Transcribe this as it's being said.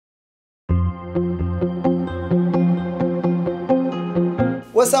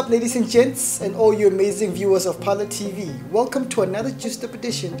What's up, ladies and gents, and all you amazing viewers of Phala TV? Welcome to another juiced up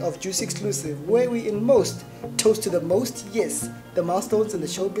edition of Juicy Exclusive, where we in most toast to the most, yes, the milestones in the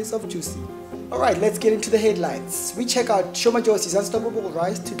showbiz of Juicy. Alright, let's get into the headlines. We check out Shoma Josi's unstoppable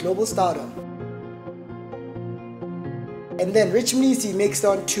rise to global stardom. And then Rich Mnisi makes it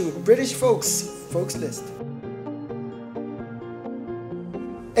on to British Folks list.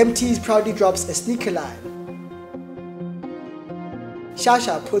 MT's proudly drops a sneaker line.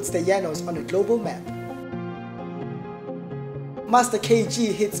 Shasha puts the Yanos on a global map. Master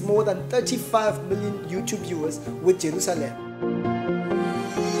KG hits more than 35 million YouTube viewers with Jerusalem.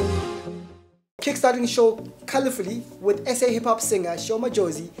 Kickstarting show colorfully with SA hip-hop singer Shoma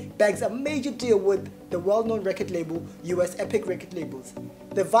Josie bags a major deal with the well-known record label US Epic Record Labels.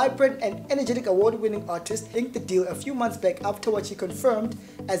 The vibrant and energetic award-winning artist inked the deal a few months back after what she confirmed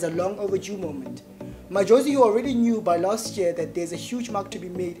as a long overdue moment. Majosi, who already knew by last year that there's a huge mark to be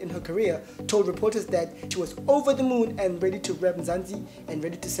made in her career, told reporters that she was over the moon and ready to rep Mzansi and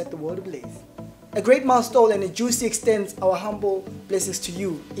ready to set the world ablaze. A great milestone, and a Juicy extends our humble blessings to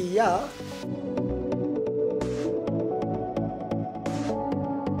you. Yeah.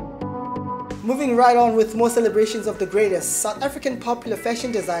 Moving right on with more celebrations of the greatest, South African popular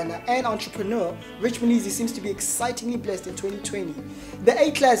fashion designer and entrepreneur Rich Mnisi seems to be excitingly blessed in 2020. The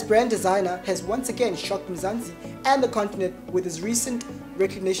A-class brand designer has once again shocked Mzansi and the continent with his recent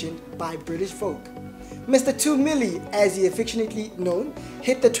recognition by British Vogue. Mr. 2 Milli, as he affectionately known,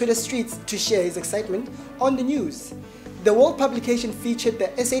 hit the Twitter streets to share his excitement on the news. The World publication featured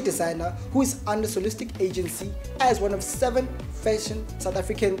the SA designer, who is under Solistic Agency, as one of 7 fashion South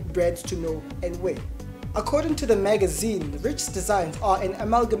African brands to know and wear. According to the magazine, Rich's designs are an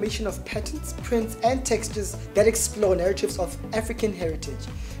amalgamation of patterns, prints and textures that explore narratives of African heritage.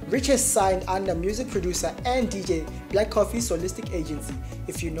 Rich has signed under music producer and DJ Black Coffee Solistic Agency.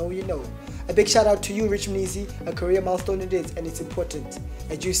 If you know, you know. A big shout out to you, Rich Mnisi. A career milestone it is, and it's important.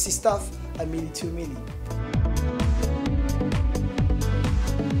 A juicy stuff, a milli 2 milli.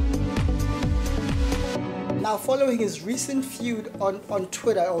 Now, following his recent feud on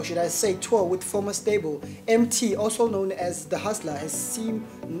Twitter, or should I say tour, with former stable, MT, also known as The Hustler, has seen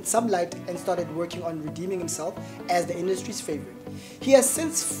some light and started working on redeeming himself as the industry's favorite. He has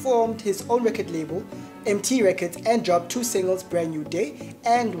since formed his own record label, MT Records, and dropped 2 singles, Brand New Day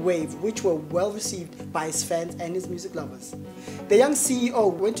and Wave, which were well received by his fans and his music lovers. The young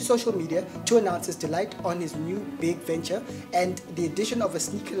CEO went to social media to announce his delight on his new big venture and the addition of a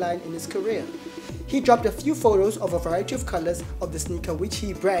sneaker line in his career. He dropped a few photos of a variety of colors of the sneaker, which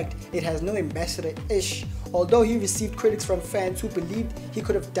he bragged it has no ambassador-ish, although he received critics from fans who believed he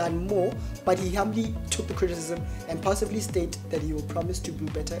could have done more, but he humbly took the criticism and possibly stated that he will promise to do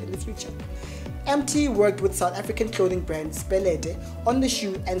better in the future. MT worked with South African clothing brand Spelete on the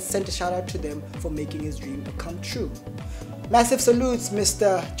shoe and sent a shout out to them for making his dream come true. Massive salutes,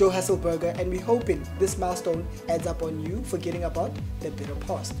 Mr. Joe Hasselberger, and we're hoping this milestone adds up on you forgetting about the bitter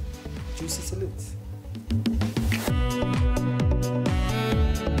past. Juicy salutes.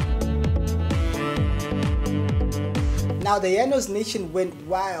 Now, the Yanos nation went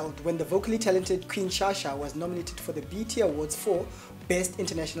wild when the vocally talented Queen Shasha was nominated for the BET Awards for Best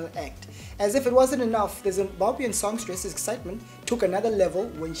International Act. As if it wasn't enough, the Zimbabwean songstress's excitement took another level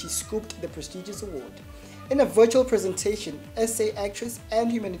when she scooped the prestigious award. In a virtual presentation, SA actress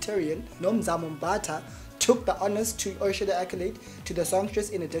and humanitarian Nomzamo Mbata took the honors to usher the accolade to the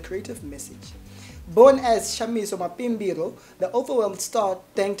songstress in a decorative message. Born as Shamiso Mapimbiro, the overwhelmed star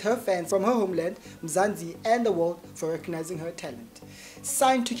thanked her fans from her homeland, Mzansi, and the world for recognizing her talent.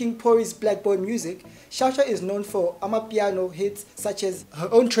 Signed to King Pori's Black Boy Music, Shasha is known for amapiano hits such as her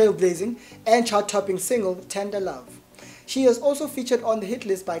own trailblazing and chart-topping single Tender Love. She is also featured on the hit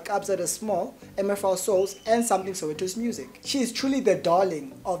list by Kabza the Small, MFR Souls, and Something Soweto's music. She is truly the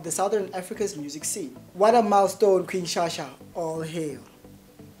darling of the Southern Africa's music scene. What a milestone, Queen Shasha. All hail.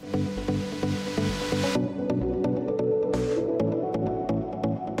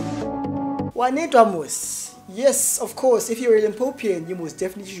 Wanedwa Mos. Yes, of course, if you're a Limpopian, you most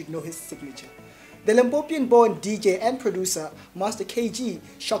definitely should know his signature. The Limpopian-born DJ and producer, Master KG,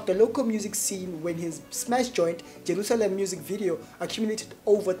 shocked the local music scene when his smash joint, Jerusalem music video, accumulated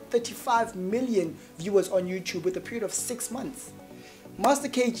over 35 million viewers on YouTube with a period of 6 months. Master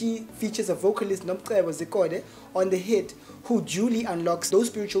KG features a vocalist Nomcebo Zikode on the hit, who duly unlocks those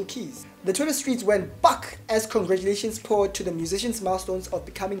spiritual keys. The Twitter streets went buck as congratulations poured to the musician's milestones of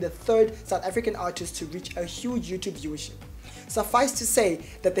becoming the 3rd South African artist to reach a huge YouTube viewership. Suffice to say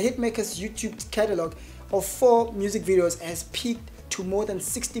that the hitmaker's YouTube catalog of 4 music videos has peaked to more than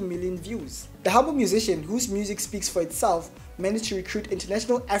 60 million views. The humble musician, whose music speaks for itself, managed to recruit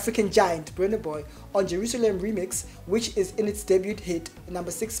international African giant Burna Boy on Jerusalem Remix, which is in its debut hit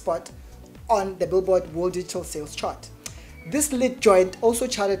number 6 spot on the Billboard World Digital Sales Chart. This lit joint also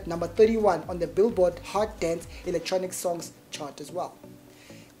charted number 31 on the Billboard Hot Dance Electronic Songs chart as well.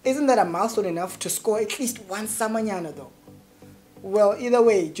 Isn't that a milestone enough to score at least one Samanyana though? Well, either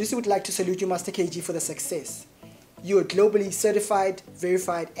way, Juicy would like to salute you, Master KG, for the success. You are globally certified,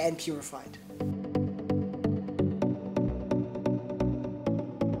 verified, and purified.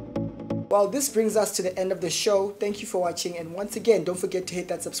 Well, this brings us to the end of the show. Thank you for watching, and once again, don't forget to hit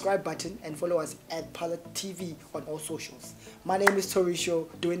that subscribe button and follow us at Phala TV on all socials. My name is Thorisho,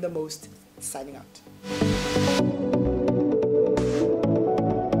 doing the most, signing out.